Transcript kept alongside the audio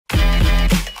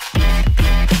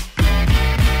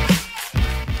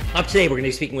Today, we're going to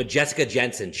be speaking with Jessica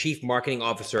Jensen, Chief Marketing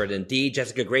Officer at Indeed.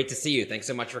 Jessica, great to see you. Thanks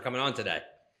so much for coming on today.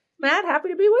 Matt, happy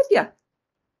to be with you.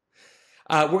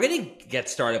 We're going to get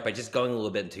started by just going a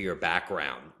little bit into your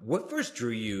background. What first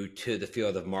drew you to the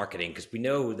field of marketing? Because we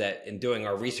know that in doing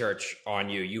our research on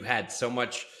you, you had so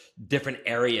much different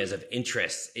areas of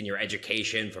interest in your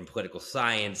education, from political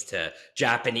science to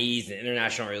Japanese and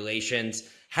international relations.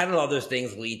 How did all those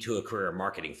things lead to a career in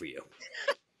marketing for you?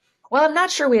 Well, I'm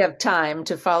not sure we have time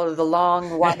to follow the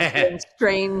long, winding,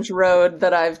 strange road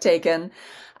that I've taken.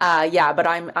 But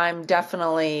I'm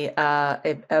definitely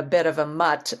a bit of a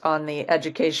mutt on the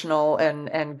educational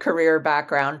and career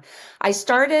background. I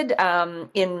started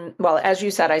as you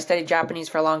said, I studied Japanese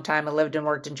for a long time. I lived and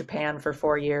worked in Japan for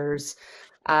 4 years.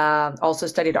 Also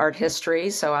studied art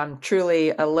history, so I'm truly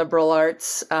a liberal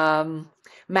arts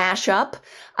mashup.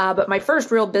 But my first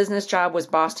real business job was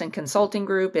Boston Consulting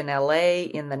Group in LA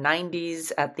in the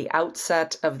 90s at the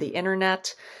outset of the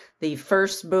internet, the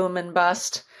first boom and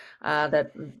bust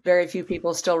that very few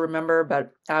people still remember,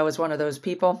 but I was one of those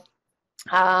people.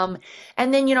 And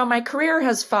then, my career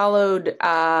has followed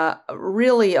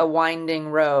really a winding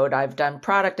road. I've done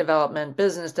product development,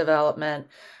 business development,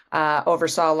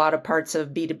 oversaw a lot of parts of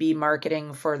B2B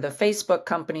marketing for the Facebook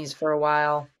companies for a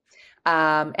while.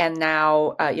 And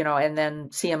now, and then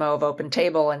CMO of Open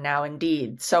Table and now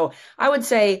Indeed. So I would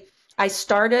say I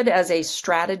started as a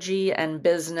strategy and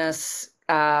business,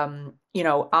 omnivore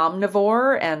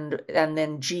and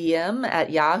then GM at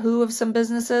Yahoo of some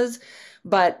businesses,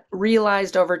 but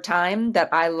realized over time that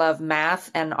I love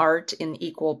math and art in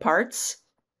equal parts.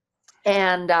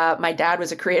 And my dad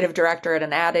was a creative director at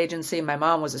an ad agency. My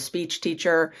mom was a speech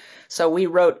teacher. So we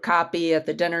wrote copy at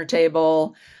the dinner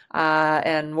table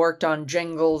and worked on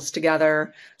jingles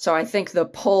together. So I think the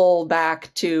pull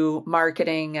back to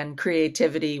marketing and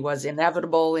creativity was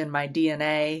inevitable in my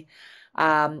DNA.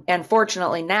 And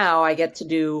fortunately now I get to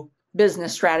do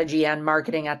business strategy and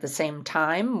marketing at the same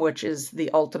time, which is the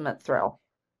ultimate thrill.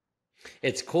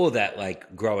 It's cool that,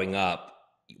 like, growing up,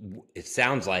 it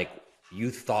sounds like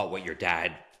you thought what your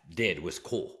dad did was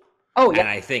cool. Oh, yeah. And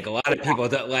I think a lot of people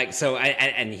don't like, so,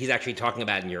 and he's actually talking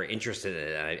about, and you're interested in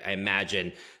it. I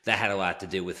imagine that had a lot to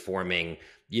do with forming,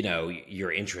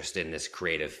 your interest in this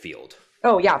creative field.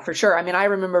 Oh, yeah, for sure. I mean, I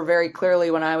remember very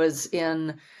clearly when I was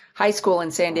in high school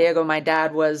in San Diego, my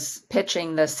dad was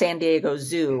pitching the San Diego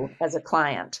Zoo as a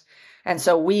client. And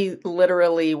so we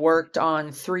literally worked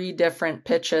on 3 different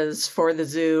pitches for the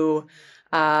zoo.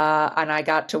 And I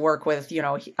got to work with,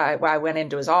 I went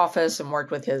into his office and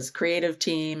worked with his creative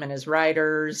team and his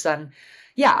writers. And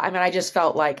yeah, I mean, I just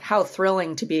felt like how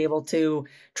thrilling to be able to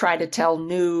try to tell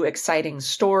new, exciting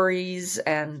stories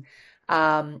and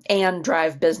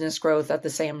drive business growth at the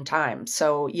same time.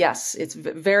 So yes, it's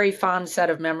a very fond set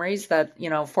of memories that,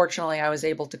 fortunately I was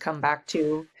able to come back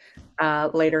to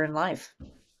later in life.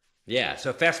 Yeah.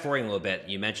 So fast forwarding a little bit,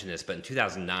 you mentioned this, but in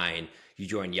 2009, you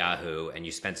joined Yahoo and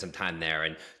you spent some time there.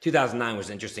 And 2009 was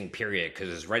an interesting period because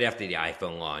it was right after the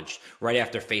iPhone launched, right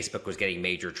after Facebook was getting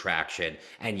major traction,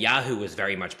 and Yahoo was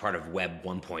very much part of Web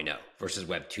 1.0 versus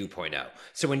Web 2.0.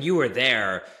 So when you were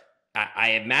there,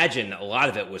 I imagine a lot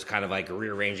of it was kind of like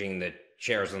rearranging the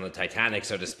chairs on the Titanic,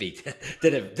 so to speak.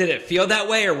 Did it feel that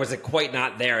way, or was it quite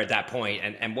not there at that point?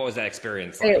 And what was that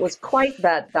experience like? It was quite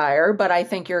that dire, but I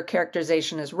think your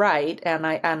characterization is right.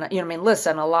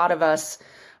 Listen, a lot of us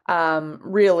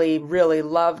really, really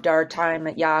loved our time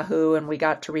at Yahoo, and we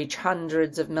got to reach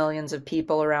hundreds of millions of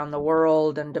people around the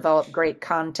world and develop great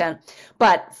content.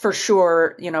 But for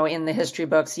sure, in the history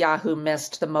books, Yahoo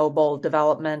missed the mobile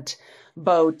development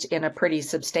boat in a pretty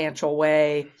substantial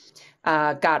way,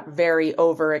 got very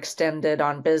overextended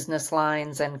on business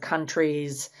lines and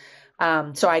countries.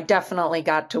 So I definitely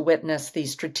got to witness the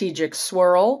strategic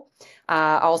swirl.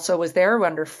 Also was there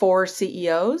under 4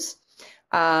 CEOs.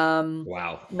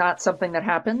 Wow. Not something that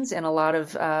happens in a lot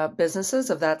of businesses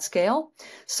of that scale.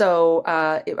 So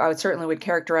I would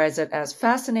characterize it as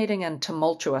fascinating and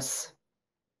tumultuous.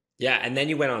 Yeah, and then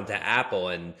you went on to Apple,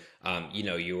 and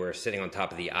you were sitting on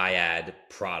top of the iAd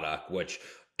product, which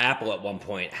Apple at one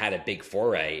point had a big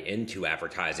foray into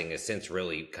advertising, has since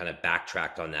really kind of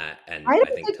backtracked on that, and I I don't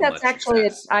think think to that's much actually,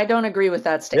 success. I don't agree with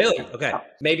that statement. Really? Okay. No.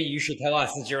 Maybe you should tell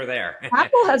us since you're there.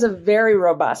 Apple has a very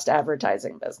robust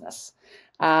advertising business.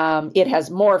 It has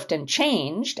morphed and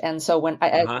changed. And so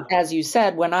Uh-huh. as you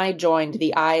said, when I joined,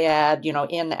 the iAd,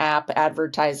 in-app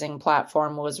advertising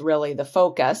platform was really the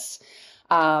focus.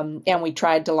 And we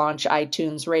tried to launch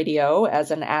iTunes Radio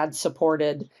as an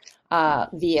ad-supported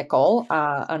vehicle.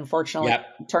 Unfortunately, Yep.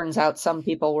 it turns out some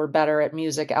people were better at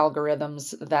music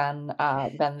algorithms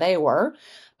than they were.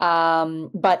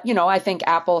 But I think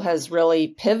Apple has really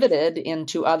pivoted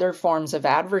into other forms of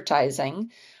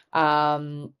advertising,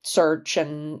 search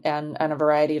and a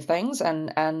variety of things,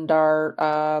 and are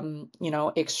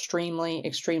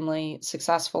extremely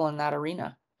successful in that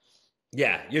arena.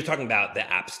 Yeah, you're talking about the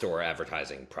App Store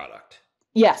advertising product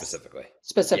Yes, specifically. Yeah,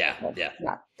 specifically. yeah.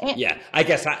 Yeah. Yeah, I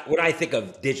guess when I think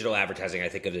of digital advertising, I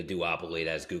think of the duopoly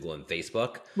that is Google and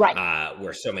Facebook, Right.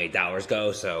 where so many dollars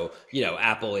go. So,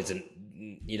 Apple isn't,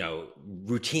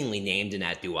 routinely named in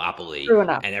that duopoly, True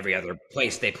enough. and every other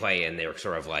place they play in, they're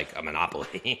sort of like a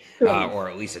monopoly, True enough. or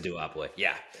at least a duopoly.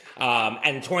 Yeah.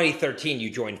 And in 2013, you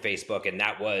joined Facebook, and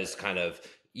that was kind of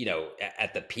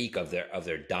at the peak of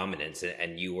their dominance,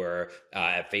 and you were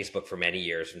at Facebook for many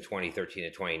years from 2013 to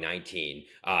 2019,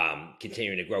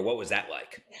 continuing to grow. What was that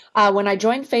like? When I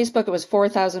joined Facebook, it was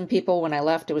 4,000 people. When I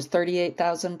left, it was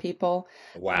 38,000 people.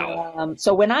 Wow.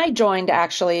 So when I joined,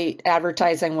 actually,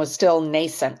 advertising was still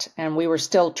nascent, and we were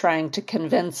still trying to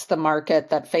convince the market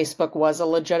that Facebook was a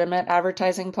legitimate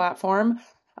advertising platform.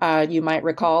 You might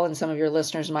recall, and some of your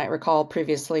listeners might recall,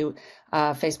 previously,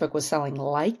 Facebook was selling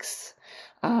likes.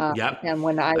 Uh, Yep. and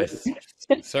when I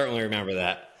Certainly remember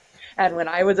that. And when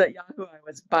I was at Yahoo, I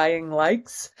was buying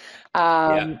likes.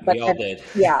 Yeah, But we all then, did.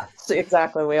 yeah, so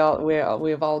exactly.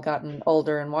 We've all gotten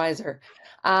older and wiser.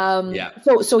 Yeah.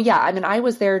 So yeah, I mean, I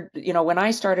was there, when I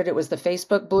started, it was the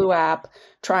Facebook Blue app,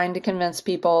 trying to convince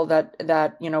people that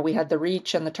we had the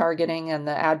reach and the targeting and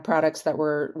the ad products that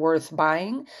were worth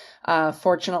buying.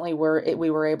 Fortunately, we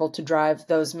were able to drive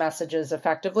those messages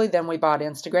effectively. Then we bought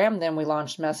Instagram, then we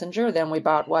launched Messenger, then we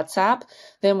bought WhatsApp,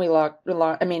 then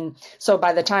I mean, so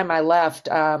by the time I left,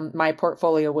 my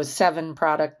portfolio was 7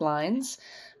 product lines.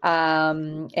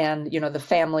 And the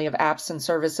family of apps and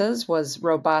services was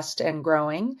robust and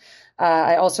growing.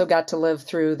 I also got to live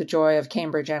through the joy of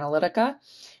Cambridge Analytica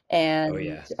Oh and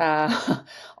yeah.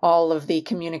 all of the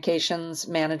communications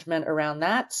management around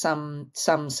that, some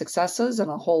successes and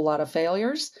a whole lot of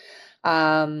failures.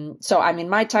 So I mean,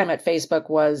 my time at Facebook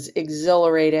was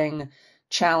exhilarating,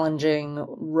 challenging,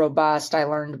 robust. I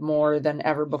learned more than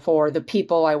ever before. The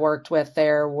people I worked with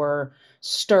there were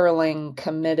sterling,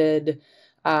 committed.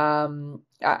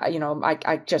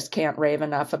 I just can't rave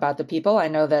enough about the people. I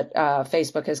know that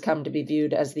Facebook has come to be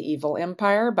viewed as the evil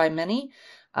empire by many.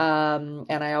 And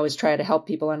I always try to help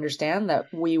people understand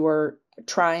that we were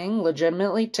trying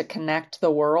legitimately to connect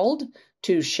the world,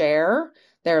 to share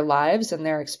their lives and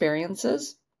their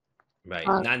experiences. Right.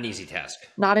 Uh, Not an easy task.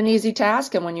 Not an easy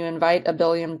task. And when you invite a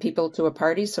billion people to a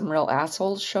party, some real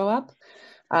assholes show up.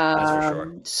 That's for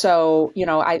sure. So,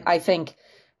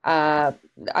 uh,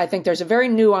 I think there's a very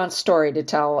nuanced story to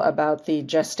tell about the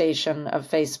gestation of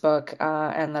Facebook,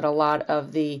 and that a lot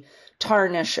of the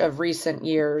tarnish of recent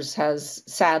years has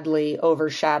sadly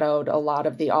overshadowed a lot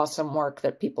of the awesome work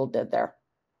that people did there.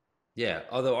 Yeah.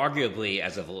 Although arguably,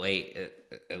 as of late,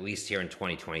 at least here in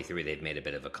 2023, they've made a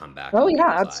bit of a comeback Oh, in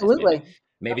yeah, people's eyes. Maybe absolutely.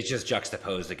 maybe it's just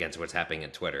juxtaposed against what's happening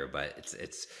at Twitter, but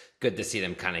it's good to see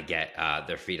them kind of get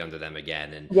their feet under them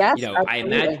again. And Yes, I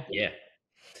imagine, absolutely. yeah.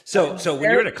 So I'm so when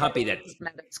you're very at a company excited that to see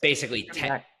Meta's basically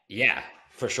comeback. yeah,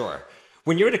 for sure.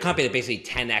 When you're at a company that basically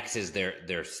 10x's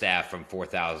their staff from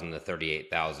 4,000 to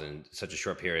 38,000 such a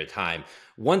short period of time,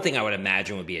 one thing I would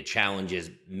imagine would be a challenge is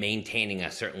maintaining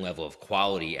a certain level of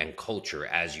quality and culture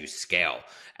as you scale.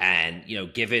 And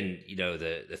given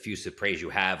the effusive praise you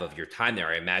have of your time there,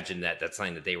 I imagine that that's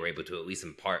something that they were able to at least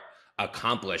in part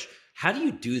accomplish. How do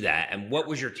you do that? And what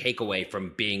was your takeaway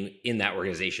from being in that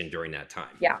organization during that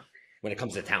time Yeah. when it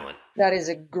comes to talent? That is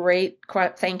a great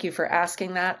question. Thank you for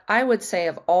asking that. I would say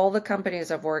of all the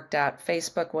companies I've worked at,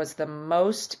 Facebook was the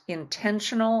most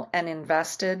intentional and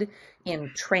invested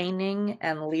in training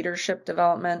and leadership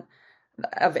development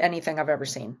of anything I've ever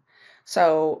seen.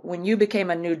 So when you became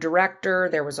a new director,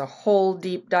 there was a whole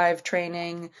deep dive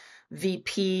training,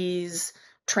 VPs,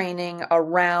 training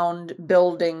around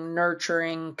building,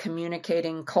 nurturing,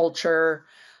 communicating culture.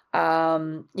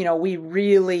 We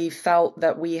really felt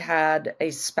that we had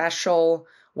a special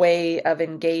way of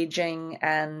engaging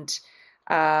and,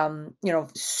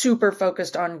 super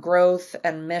focused on growth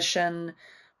and mission,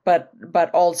 but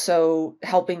also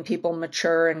helping people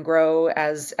mature and grow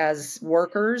as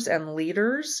workers and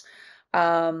leaders.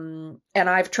 And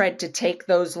I've tried to take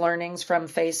those learnings from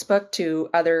Facebook to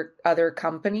other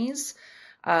companies.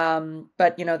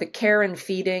 But the care and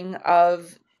feeding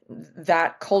of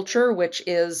that culture, which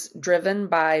is driven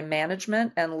by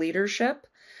management and leadership,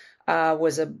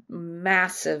 was a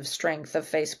massive strength of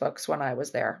Facebook's when I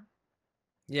was there.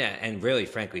 Yeah, and really,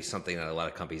 frankly, something that a lot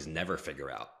of companies never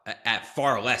figure out at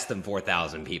far less than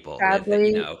 4,000 people.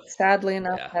 Sadly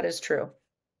enough, Yeah. that is true.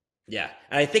 Yeah.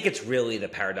 And I think it's really the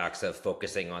paradox of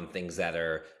focusing on things that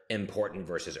are important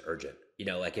versus urgent.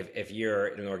 Like if you're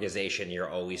in an organization, you're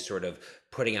always sort of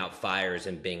putting out fires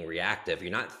and being reactive.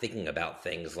 You're not thinking about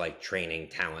things like training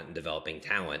talent and developing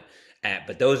talent.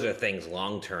 But those are things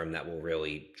long term that will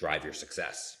really drive your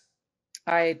success.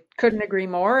 I couldn't agree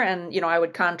more. And, I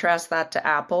would contrast that to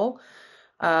Apple.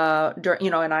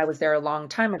 And I was there a long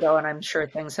time ago, and I'm sure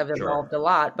things have Sure. evolved a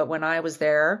lot. But when I was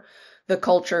there, the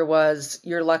culture was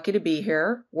you're lucky to be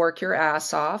here, work your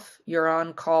ass off, you're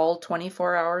on call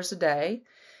 24 hours a day.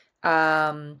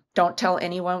 Don't tell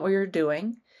anyone what you're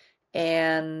doing.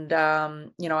 And,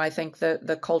 I think that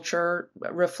the culture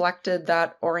reflected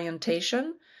that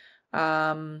orientation.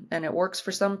 And it works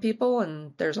for some people,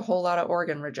 and there's a whole lot of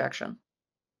organ rejection.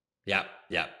 Yeah,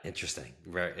 yeah, interesting.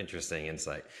 Very interesting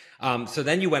insight. So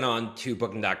then you went on to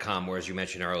booking.com, where, as you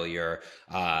mentioned earlier,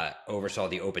 oversaw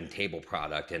the open table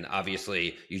product. And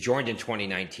obviously, you joined in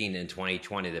 2019 and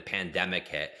 2020, the pandemic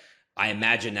hit. I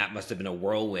imagine that must have been a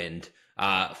whirlwind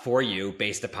for you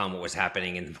based upon what was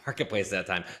happening in the marketplace at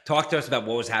that time. Talk to us about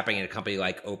what was happening in a company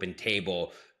like Open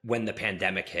Table when the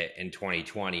pandemic hit in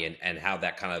 2020, and how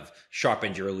that kind of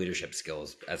sharpened your leadership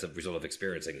skills as a result of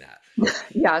experiencing that.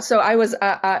 Yeah, so I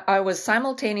was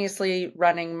simultaneously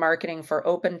running marketing for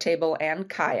Open Table and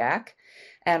Kayak,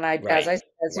 and Right. as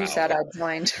you Wow. said, I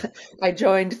joined I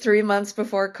joined 3 months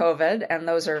before COVID, and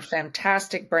those are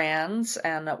fantastic brands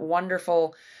and a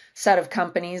wonderful set of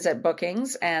companies at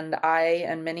bookings. And I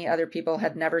and many other people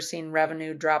had never seen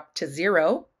revenue drop to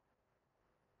zero.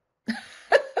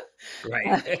 I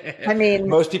Right. mean,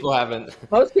 Most people haven't.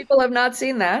 most people have not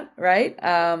seen that, right?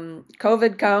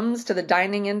 COVID comes to the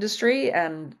dining industry,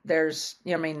 and there's,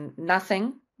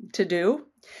 nothing to do.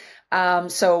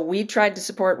 So we tried to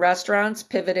support restaurants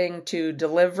pivoting to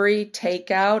delivery,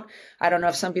 takeout. I don't know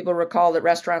if some people recall that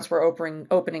restaurants were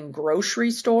opening grocery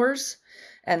stores,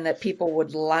 and that people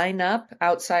would line up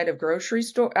out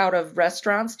of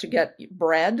restaurants to get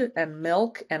bread and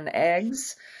milk and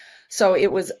eggs. So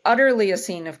it was utterly a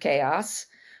scene of chaos.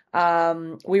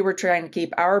 We were trying to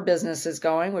keep our businesses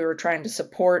going. We were trying to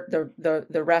support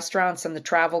the restaurants and the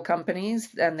travel companies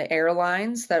and the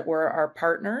airlines that were our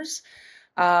partners.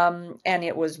 And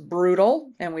it was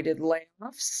brutal, and we did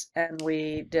layoffs and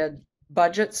we did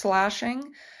budget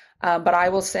slashing. But I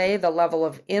will say the level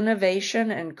of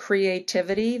innovation and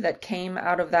creativity that came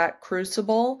out of that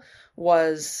crucible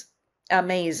was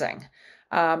amazing.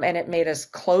 And it made us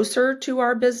closer to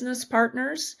our business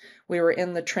partners. We were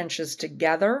in the trenches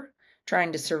together,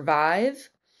 trying to survive.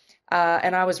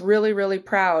 And I was really, really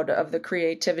proud of the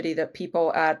creativity that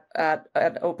people at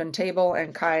Open Table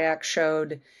and Kayak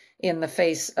showed in the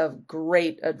face of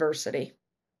great adversity.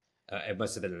 It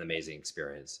must have been an amazing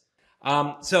experience.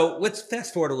 So let's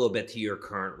fast forward a little bit to your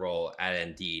current role at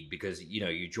Indeed, because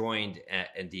you joined at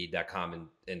Indeed.com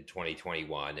in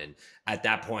 2021, and at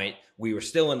that point we were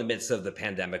still in the midst of the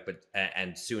pandemic, but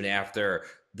and soon after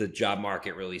the job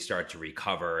market really started to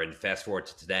recover. And fast forward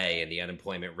to today, and the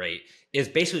unemployment rate is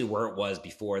basically where it was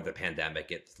before the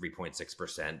pandemic at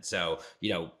 3.6%. So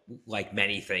like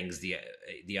many things, the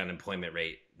unemployment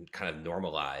rate kind of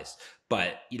normalized.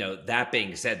 But that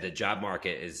being said, the job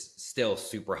market is still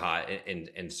super hot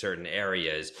in certain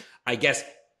areas. I guess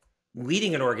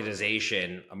leading an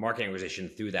organization, a marketing organization,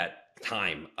 through that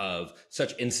time of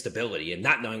such instability and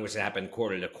not knowing what's going to happen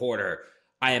quarter to quarter,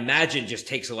 I imagine just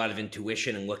takes a lot of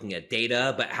intuition and looking at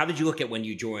data. But how did you look at when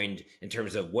you joined in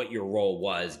terms of what your role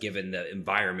was, given the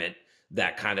environment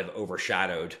that kind of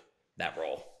overshadowed that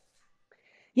role?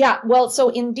 Yeah, well, so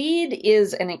Indeed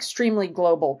is an extremely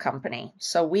global company.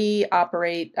 So we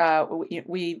operate,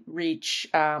 we reach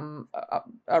around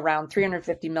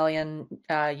 350 million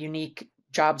unique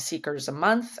job seekers a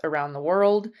month around the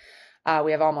world.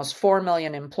 We have almost 4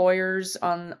 million employers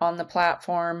on the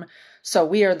platform. So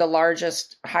we are the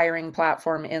largest hiring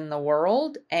platform in the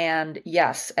world. And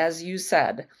yes, as you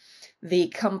said, the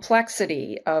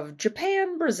complexity of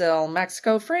Japan, Brazil,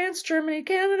 Mexico, France, Germany,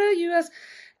 Canada, US,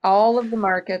 all of the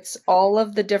markets, all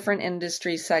of the different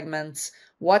industry segments,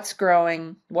 what's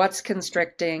growing, what's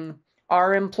constricting,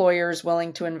 are employers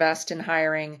willing to invest in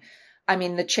hiring? I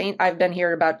mean, I've been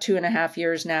here about 2.5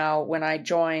 years now. When I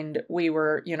joined, we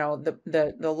were,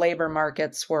 the labor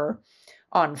markets were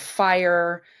on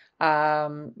fire.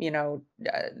 Again,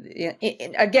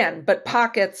 but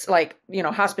pockets like,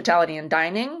 hospitality and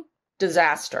dining,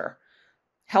 disaster.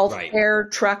 Right.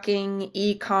 Healthcare, trucking,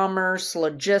 e-commerce,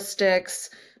 logistics,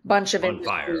 bunch of On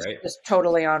fire, industries right? just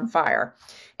totally on fire.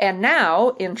 And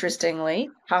now, interestingly,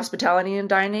 hospitality and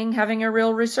dining having a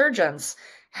real resurgence.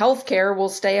 Healthcare will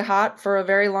stay hot for a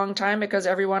very long time because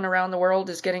everyone around the world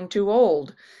is getting too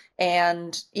old.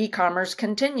 And e-commerce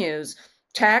continues.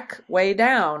 Tech way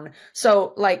down.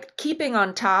 So, like, keeping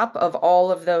on top of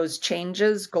all of those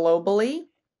changes globally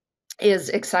is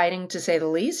exciting to say the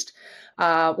least.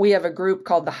 We have a group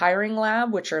called the Hiring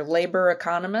Lab, which are labor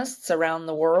economists around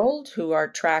the world who are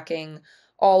tracking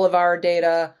all of our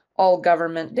data, all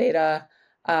government data,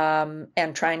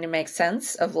 and trying to make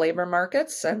sense of labor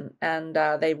markets. And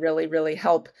they really, really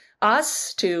help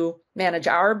us to manage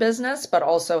our business, but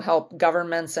also help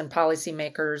governments and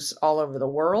policymakers all over the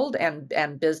world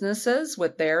and businesses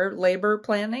with their labor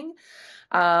planning.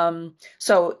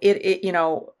 So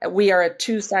we are a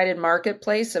two-sided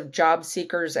marketplace of job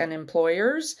seekers and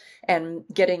employers, and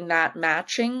getting that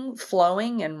matching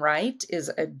flowing and right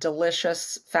is a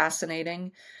delicious,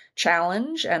 fascinating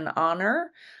challenge and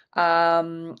honor.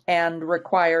 And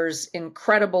requires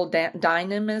incredible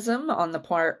dynamism on the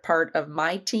part of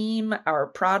my team, our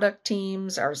product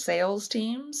teams, our sales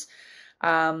teams.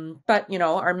 But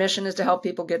our mission is to help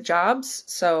people get jobs.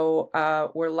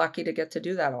 So we're lucky to get to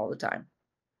do that all the time.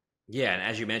 Yeah, and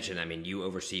as you mentioned, I mean, you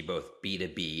oversee both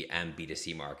B2B and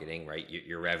B2C marketing, right?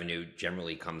 Your revenue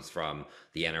generally comes from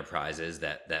the enterprises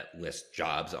that list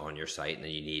jobs on your site, and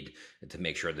then you need to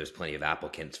make sure there's plenty of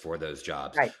applicants for those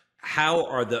jobs. Right. How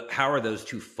are those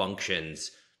two functions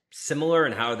similar,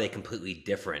 and how are they completely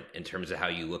different in terms of how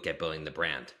you look at building the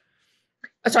brand?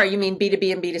 Sorry, you mean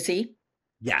B2B and B2C?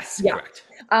 Yes, Yeah. correct.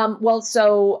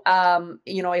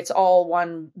 It's all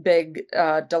one big,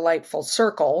 delightful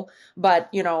circle. But,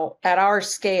 at our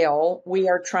scale, we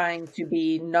are trying to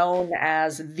be known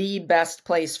as the best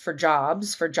place for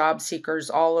jobs, for job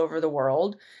seekers all over the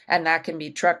world. And that can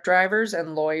be truck drivers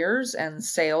and lawyers and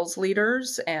sales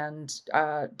leaders and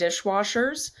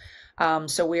dishwashers.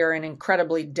 So we are an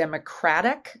incredibly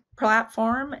democratic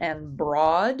platform and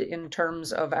broad in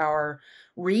terms of our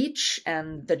reach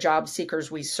and the job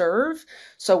seekers we serve.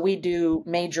 So we do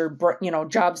major,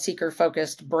 job seeker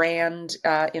focused brand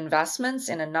investments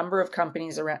in a number of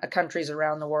countries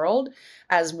around the world,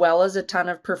 as well as a ton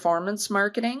of performance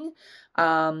marketing.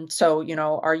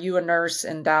 Are you a nurse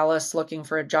in Dallas looking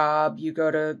for a job? You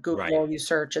go to Right. Google, you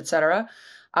search, etc.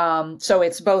 So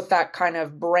it's both that kind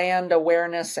of brand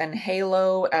awareness and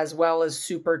halo, as well as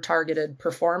super targeted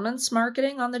performance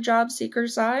marketing on the job seeker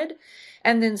side.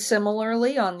 And then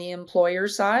similarly, on the employer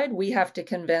side, we have to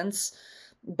convince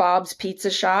Bob's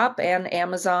Pizza Shop and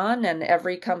Amazon and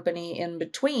every company in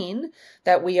between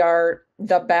that we are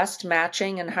the best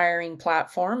matching and hiring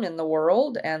platform in the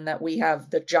world, and that we have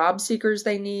the job seekers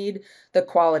they need, the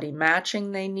quality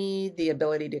matching they need, the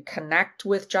ability to connect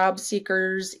with job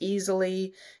seekers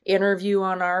easily, interview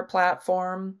on our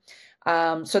platform.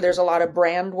 So there's a lot of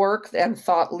brand work and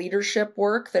thought leadership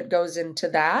work that goes into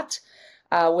that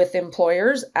with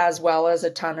employers, as well as a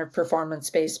ton of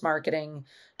performance-based marketing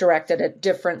directed at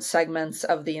different segments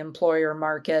of the employer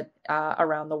market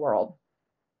around the world.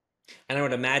 And I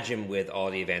would imagine with all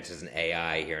the advances in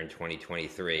AI here in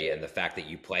 2023 and the fact that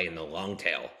you play in the long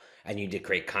tail and you need to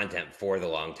create content for the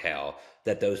long tail,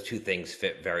 that those two things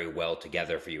fit very well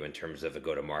together for you in terms of a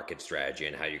go-to-market strategy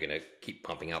and how you're going to keep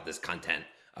pumping out this content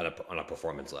on a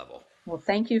performance level. Well,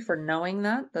 thank you for knowing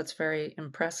that. That's very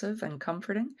impressive and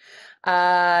comforting.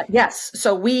 Yes,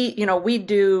 so we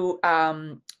do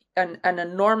an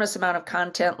enormous amount of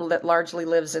content that largely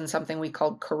lives in something we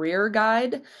call career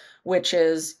guide, which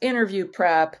is interview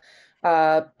prep,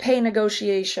 pay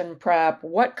negotiation prep.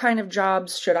 What kind of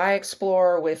jobs should I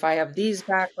explore if I have these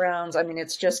backgrounds? I mean,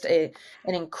 it's just an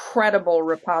incredible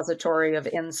repository of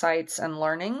insights and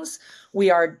learnings.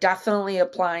 We are definitely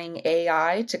applying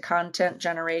AI to content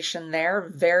generation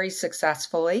there very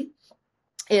successfully.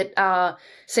 It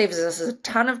saves us a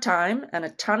ton of time and a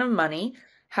ton of money.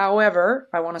 However,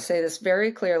 I want to say this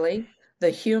very clearly, the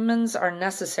humans are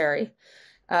necessary.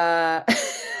 Uh,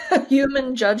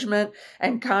 human judgment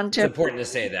and It's content. important to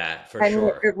say that for I mean,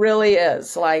 sure. it really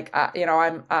is. Like,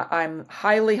 I'm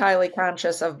highly, highly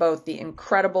conscious of both the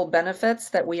incredible benefits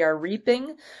that we are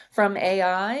reaping from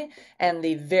AI and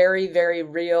the very, very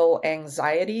real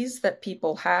anxieties that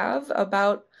people have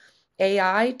about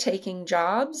AI taking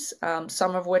jobs,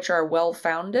 some of which are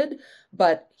well-founded,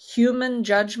 but human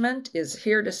judgment is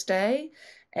here to stay.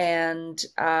 And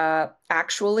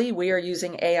actually, we are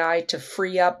using AI to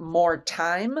free up more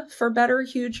time for better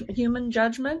huge human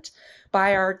judgment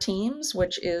by our teams,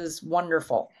 which is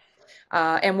wonderful.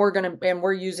 And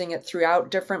we're using it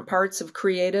throughout different parts of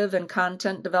creative and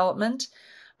content development.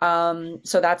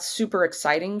 So that's super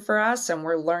exciting for us, and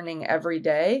we're learning every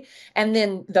day. And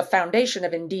then the foundation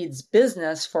of Indeed's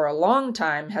business for a long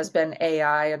time has been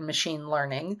AI and machine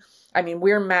learning. I mean,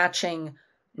 we're matching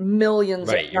millions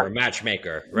of Right. You're a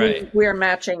matchmaker. we Right. we're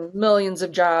matching millions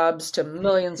of jobs to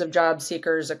millions of job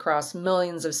seekers across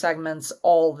millions of segments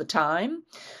all the time.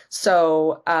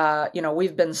 So,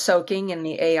 we've been soaking in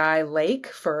the AI lake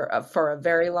for a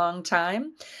very long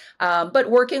time, but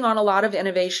working on a lot of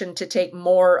innovation to take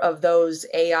more of those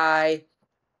AI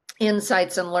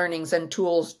insights and learnings and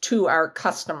tools to our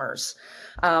customers.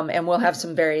 And we'll have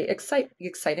some very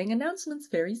exciting announcements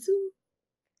very soon.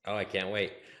 Oh, I can't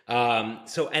wait.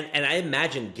 And I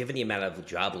imagine, given the amount of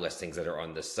job listings that are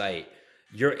on the site,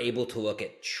 you're able to look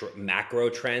at macro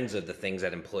trends of the things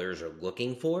that employers are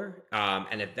looking for.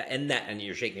 And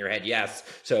you're shaking your head, yes.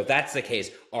 So if that's the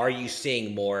case, are you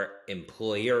seeing more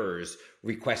employers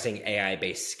requesting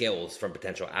AI-based skills from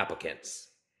potential applicants?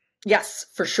 Yes,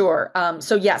 for sure.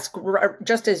 So yes,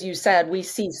 just as you said, we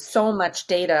see so much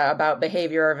data about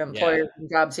behavior of Yeah. employers and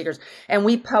job seekers, and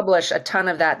we publish a ton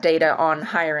of that data on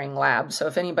Hiring Lab. So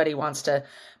if anybody wants to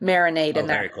marinate Oh, in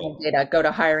that very kind of cool. data, go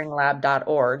to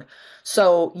hiringlab.org.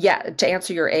 So yeah, to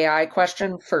answer your AI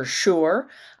question, for sure,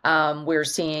 we're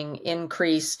seeing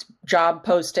increased job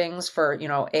postings for,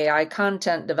 AI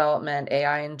content development,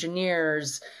 AI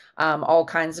engineers, all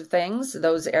kinds of things.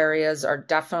 Those areas are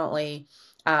definitely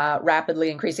rapidly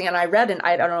increasing. And I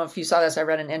don't know if you saw this, I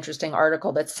read an interesting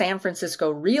article that San Francisco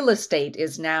real estate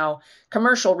is now,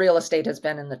 commercial real estate has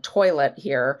been in the toilet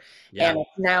here, and Yeah.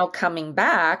 it's now coming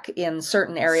back in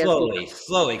certain areas.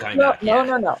 Slowly coming No, back. no, Yeah.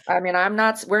 no, no. I mean,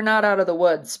 we're not out of the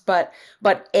woods, but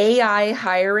AI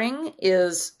hiring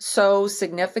is so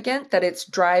significant that it's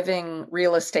driving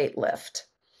real estate lift.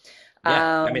 Yeah.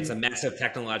 I mean, it's Um, a massive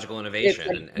technological it's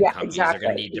innovation, a, and yeah, companies are going exactly,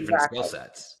 to need different skill exactly.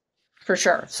 sets. For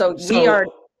sure. So So,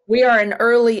 we are an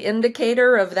early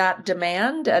indicator of that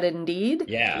demand at Indeed,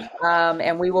 yeah,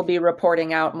 and we will be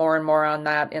reporting out more and more on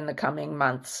that in the coming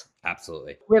months.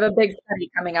 absolutely. We have a big study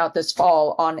coming out this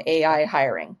fall on AI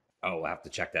hiring. Oh, we'll have to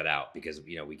check that out because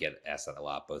we get asked that a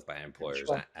lot, both by employers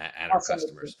Sure. and I'll our send it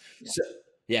to you. customers. Yeah. So,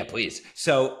 yeah, please.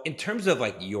 So, in terms of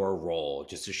like your role,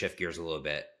 just to shift gears a little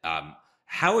bit,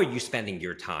 how are you spending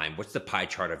your time? What's the pie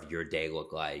chart of your day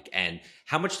look like, and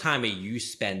how much time are you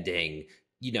spending?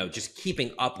 Just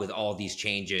keeping up with all these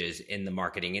changes in the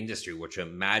marketing industry, which I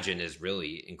imagine is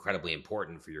really incredibly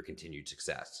important for your continued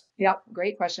success. Yep,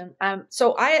 great question.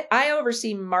 So I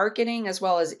oversee marketing as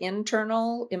well as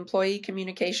internal employee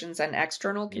communications and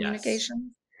external Yes.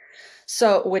 communications.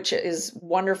 So, which is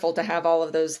wonderful to have all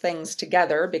of those things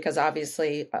together because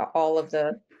obviously all of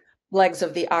the legs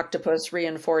of the octopus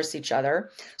reinforce each other.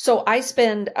 So I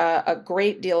spend a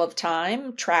great deal of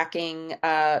time tracking,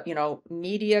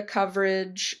 media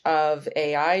coverage of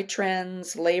AI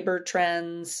trends, labor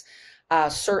trends,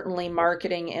 certainly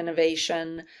marketing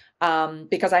innovation,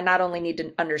 because I not only need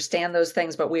to understand those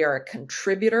things, but we are a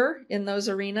contributor in those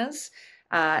arenas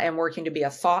and working to be a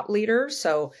thought leader.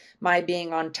 So my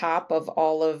being on top of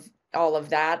all of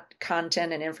that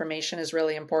content and information is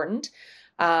really important.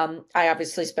 I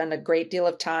obviously spend a great deal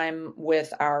of time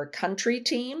with our country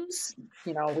teams.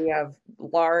 We have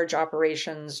large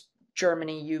operations,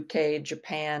 Germany, UK,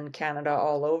 Japan, Canada,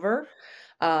 all over.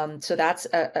 So that's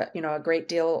a great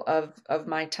deal of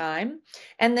my time.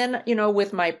 And then,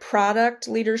 with my product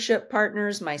leadership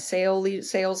partners, my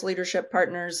sales leadership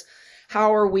partners,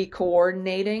 how are we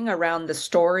coordinating around the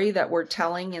story that we're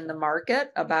telling in the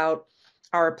market about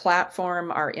our platform,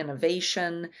 our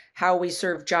innovation, how we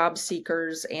serve job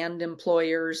seekers and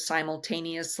employers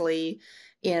simultaneously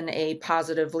in a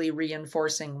positively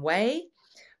reinforcing way.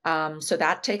 So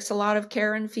that takes a lot of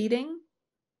care and feeding.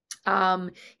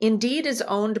 Indeed is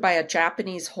owned by a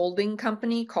Japanese holding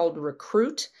company called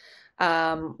Recruit,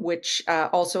 which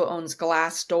also owns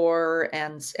Glassdoor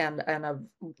and a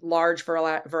large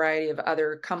variety of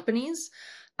other companies.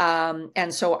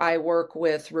 And so I work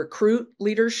with Recruit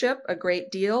leadership a great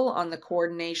deal on the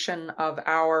coordination of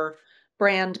our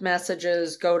brand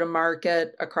messages, go to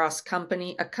market across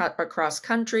across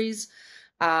countries.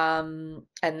 And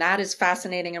that is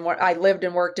fascinating. And what I lived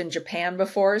and worked in Japan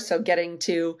before, so getting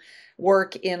to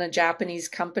work in a Japanese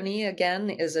company again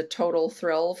is a total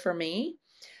thrill for me.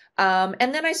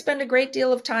 And then I spend a great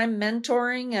deal of time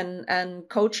mentoring and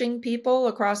coaching people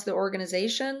across the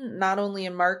organization, not only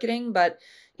in marketing, but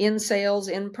in sales,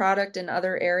 in product, in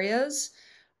other areas.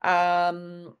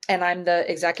 And I'm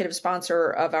the executive sponsor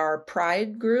of our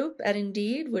Pride group at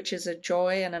Indeed, which is a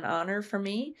joy and an honor for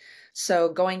me. So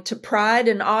going to Pride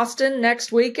in Austin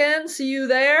next weekend. See you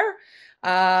there.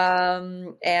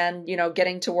 And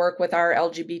getting to work with our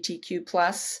LGBTQ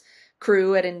plus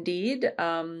crew at Indeed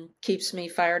keeps me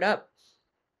fired up.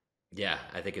 Yeah,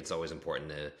 I think it's always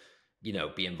important to,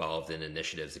 be involved in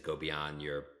initiatives that go beyond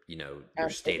your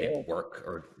stated Absolutely. work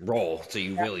or role, so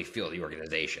you Yeah. really feel the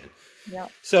organization. Yeah.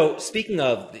 So speaking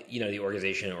of, the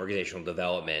organization and organizational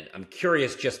development, I'm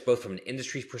curious, just both from an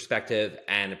industry perspective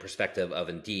and a perspective of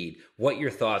Indeed, what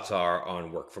your thoughts are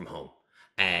on work from home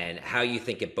and how you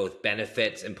think it both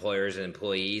benefits employers and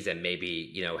employees and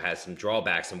maybe, has some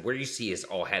drawbacks, and where you see is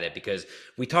all headed. Because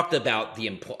we talked about the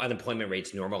unemployment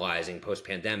rates normalizing post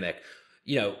pandemic.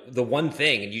 The one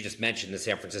thing, and you just mentioned the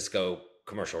San Francisco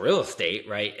commercial real estate,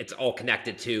 right? It's all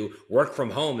connected to work from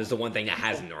home is the one thing that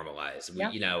hasn't normalized. Yeah.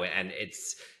 And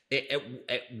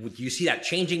you see that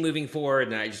changing moving forward,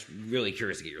 and I'm just really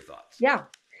curious to get your thoughts. Yeah.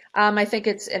 I think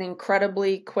it's an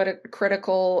incredibly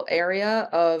critical area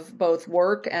of both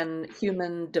work and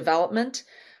human development.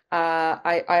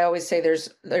 I always say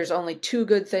there's only two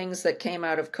good things that came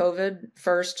out of COVID.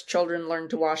 First, children learned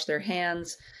to wash their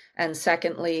hands, and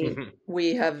secondly,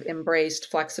 we have embraced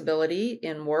flexibility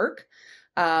in work.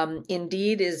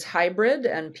 Indeed is hybrid,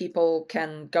 and people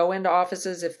can go into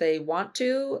offices if they want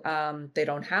to. They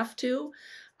don't have to.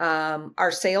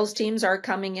 Our sales teams are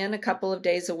coming in a couple of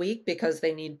days a week because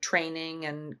they need training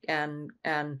and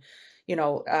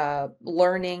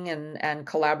learning and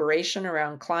collaboration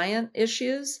around client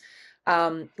issues.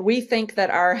 We think that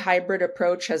our hybrid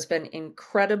approach has been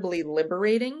incredibly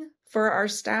liberating for our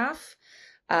staff.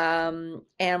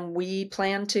 And we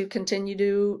plan to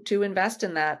continue to invest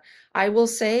in that. I will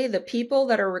say the people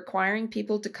that are requiring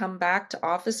people to come back to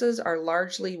offices are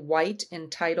largely white,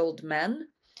 entitled men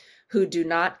who do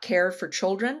not care for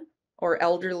children or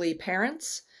elderly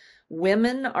parents.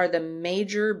 Women are the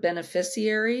major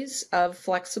beneficiaries of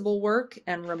flexible work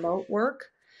and remote work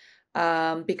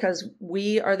because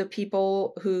we are the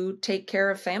people who take care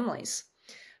of families.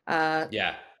 Uh,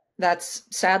 Yeah. that's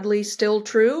sadly still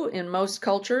true in most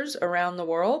cultures around the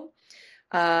world.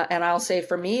 And I'll say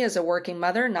for me, as a working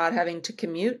mother, not having to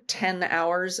commute 10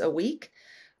 hours a week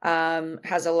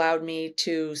has allowed me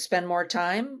to spend more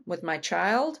time with my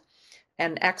child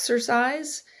and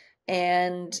exercise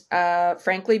and,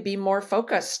 frankly, be more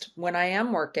focused when I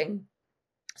am working.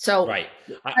 So Right.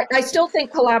 I, I still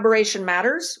think collaboration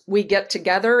matters. We get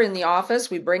together in the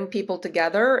office, we bring people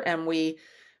together, and we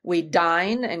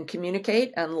dine and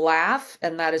communicate and laugh,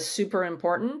 and that is super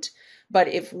important. But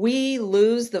if we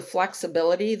lose the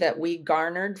flexibility that we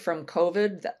garnered from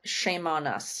COVID, shame on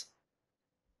us.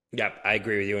 Yep, I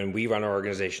agree with you. And we run our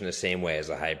organization the same way as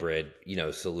a hybrid,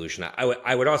 solution.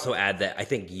 I would also add that I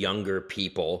think younger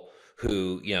people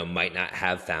who, might not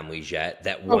have families yet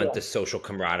that Oh, want yeah. the social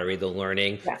camaraderie, the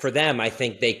learning, Yes. for them, I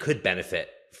think they could benefit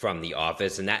from the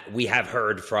office. And that we have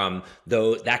heard from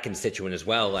that constituent as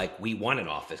well. Like, we want an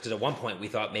office because at one point we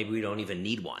thought maybe we don't even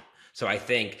need one. So I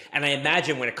think, and I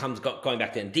imagine when it comes going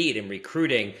back to Indeed and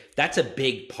recruiting, that's a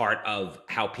big part of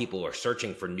how people are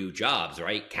searching for new jobs,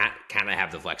 right? Can I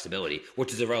have the flexibility,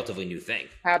 which is a relatively new thing.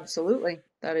 Absolutely.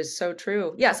 That is so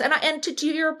true. Yes, and to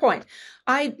your point,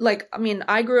 I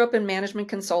grew up in management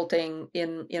consulting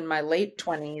in my late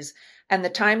 20s, and the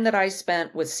time that I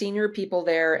spent with senior people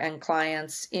there and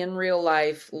clients in real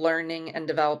life learning and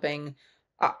developing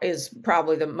is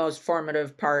probably the most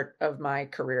formative part of my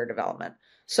career development.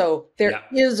 So there Yeah,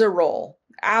 is a role,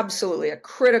 absolutely a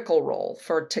critical role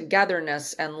for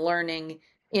togetherness and learning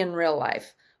in real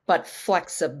life, but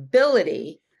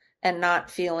flexibility and not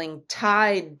feeling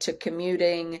tied to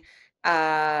commuting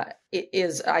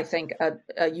is, I think,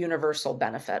 a universal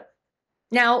benefit.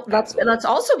 Now, absolutely. let's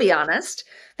also be honest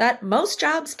that most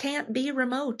jobs can't be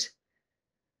remote,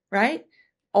 right?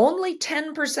 Only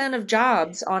 10% of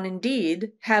jobs on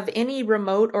Indeed have any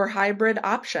remote or hybrid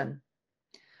option.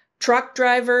 Truck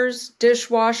drivers,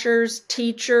 dishwashers,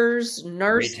 teachers, Retail,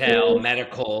 nurses,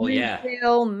 medical, yeah,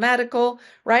 retail, medical,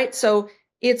 right? So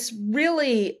it's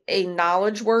really a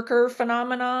knowledge worker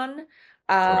phenomenon.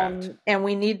 correct. And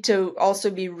we need to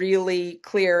also be really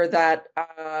clear that,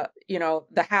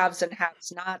 the haves and have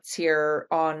nots here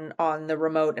on the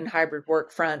remote and hybrid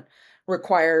work front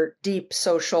require deep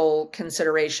social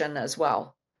consideration as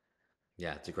well.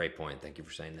 Yeah, it's a great point. Thank you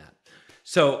for saying that.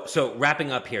 So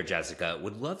wrapping up here, Jessica,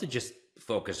 would love to just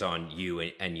focus on you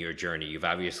and your journey. You've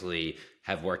obviously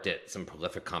have worked at some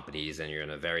prolific companies and you're in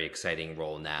a very exciting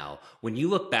role now. When you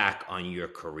look back on your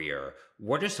career,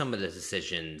 what are some of the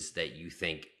decisions that you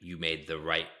think you made the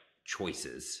right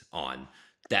choices on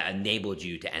that enabled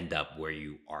you to end up where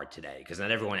you are today? Because not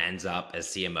everyone ends up as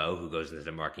CMO who goes into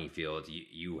the marketing field.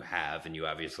 You have, and you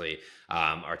obviously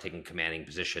are taking commanding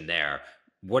position there.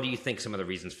 What do you think some of the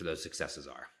reasons for those successes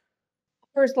are?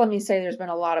 First, let me say there's been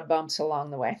a lot of bumps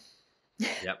along the way.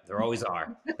 Yep, there always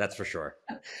are. That's for sure.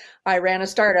 I ran a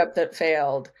startup that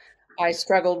failed. I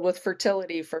struggled with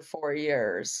fertility for 4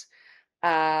 years.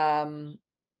 Um,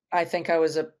 I think I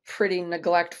was a pretty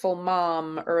neglectful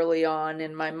mom early on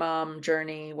in my mom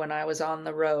journey when I was on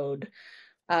the road.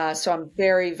 So I'm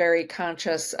very, very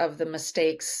conscious of the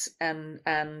mistakes and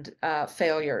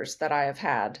failures that I have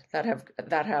had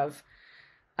that have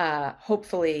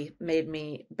hopefully made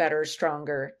me better,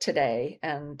 stronger today.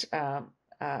 And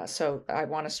so I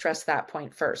want to stress that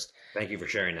point first. Thank you for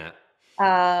sharing that.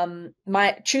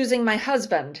 My choosing my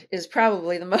husband is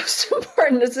probably the most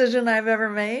important decision I've ever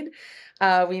made.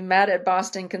 We met at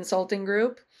Boston Consulting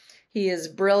Group. He is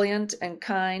brilliant and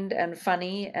kind and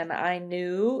funny, and I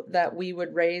knew that we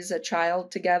would raise a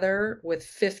child together with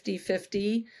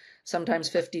 50-50, sometimes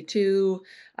 52,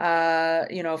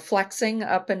 flexing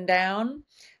up and down.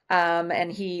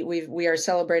 And we are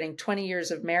celebrating 20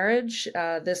 years of marriage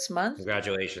this month.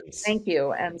 Congratulations. Thank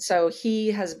you. And so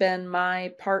he has been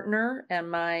my partner and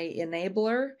my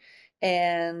enabler,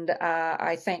 and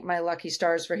I thank my lucky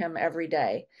stars for him every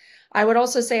day. I would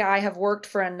also say I have worked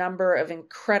for a number of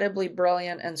incredibly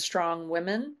brilliant and strong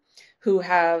women who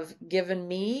have given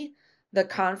me the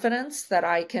confidence that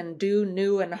I can do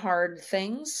new and hard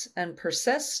things and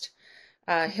persist.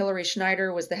 Hillary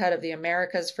Schneider was the head of the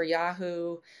Americas for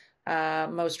Yahoo,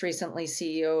 most recently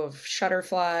CEO of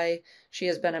Shutterfly. She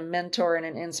has been a mentor and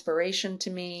an inspiration to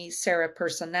me. Sarah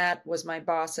Personette was my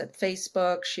boss at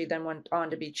Facebook. She then went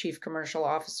on to be chief commercial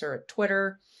officer at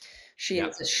Twitter. She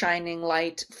is a shining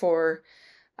light for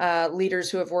leaders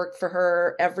who have worked for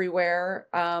her everywhere.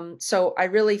 So I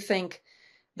really think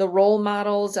the role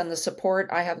models and the support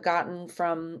I have gotten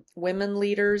from women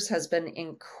leaders has been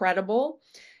incredible.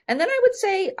 And then I would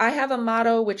say I have a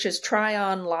motto, which is try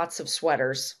on lots of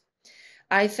sweaters.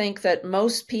 I think that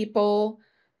most people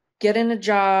get in a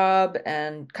job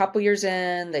and a couple years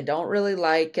in, they don't really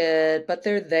like it, but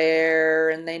they're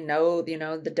there and they know,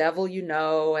 the devil,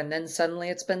 and then suddenly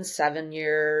it's been 7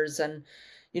 years and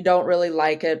you don't really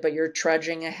like it, but you're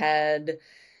trudging ahead.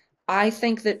 I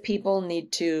think that people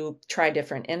need to try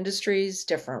different industries,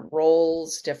 different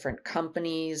roles, different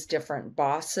companies, different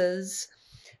bosses.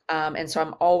 And so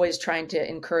I'm always trying to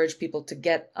encourage people to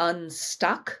get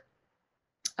unstuck.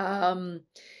 And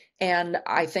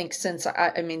I think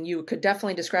you could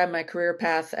definitely describe my career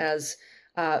path as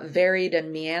varied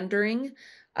and meandering.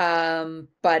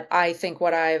 But I think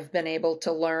what I've been able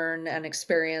to learn and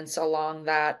experience along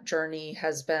that journey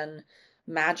has been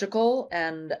magical.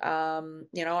 And, I'm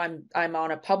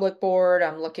on a public board.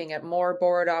 I'm looking at more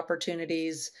board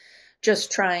opportunities, just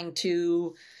trying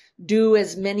to do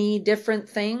as many different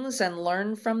things and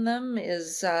learn from them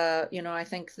is, I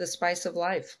think the spice of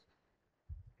life.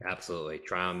 Absolutely.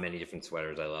 Try on many different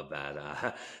sweaters. I love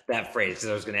that that phrase, because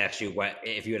I was going to ask you what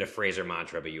if you had a phrase or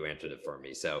mantra, but you answered it for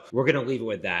me. So we're going to leave it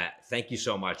with that. Thank you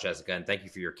so much, Jessica, and thank you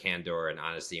for your candor and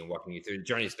honesty and walking you through the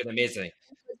journey. It's been amazing.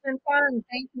 It's been fun.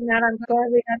 Thank you, Matt. I'm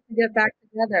glad we got to get back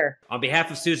together. On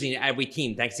behalf of Suzy and Adweek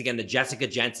team, thanks again to Jessica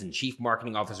Jensen, Chief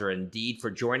Marketing Officer at Indeed,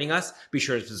 for joining us. Be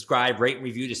sure to subscribe, rate, and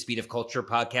review the Speed of Culture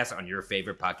podcast on your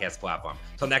favorite podcast platform.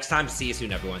 Till next time, see you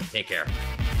soon, everyone. Take care.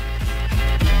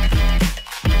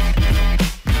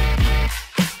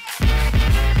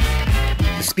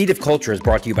 The Speed of Culture is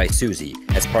brought to you by Suzy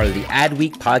as part of the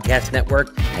Adweek Podcast Network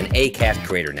and Acast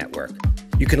Creator Network.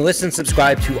 You can listen and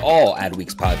subscribe to all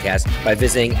Adweek's podcasts by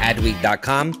visiting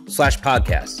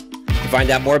adweek.com/podcasts. To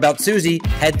find out more about Suzy,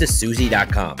 head to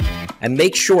Suzy.com. And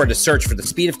make sure to search for The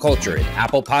Speed of Culture in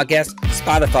Apple Podcasts,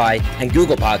 Spotify, and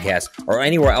Google Podcasts, or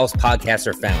anywhere else podcasts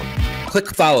are found.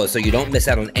 Click follow so you don't miss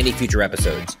out on any future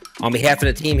episodes. On behalf of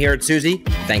the team here at Suzy,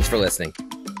 thanks for listening.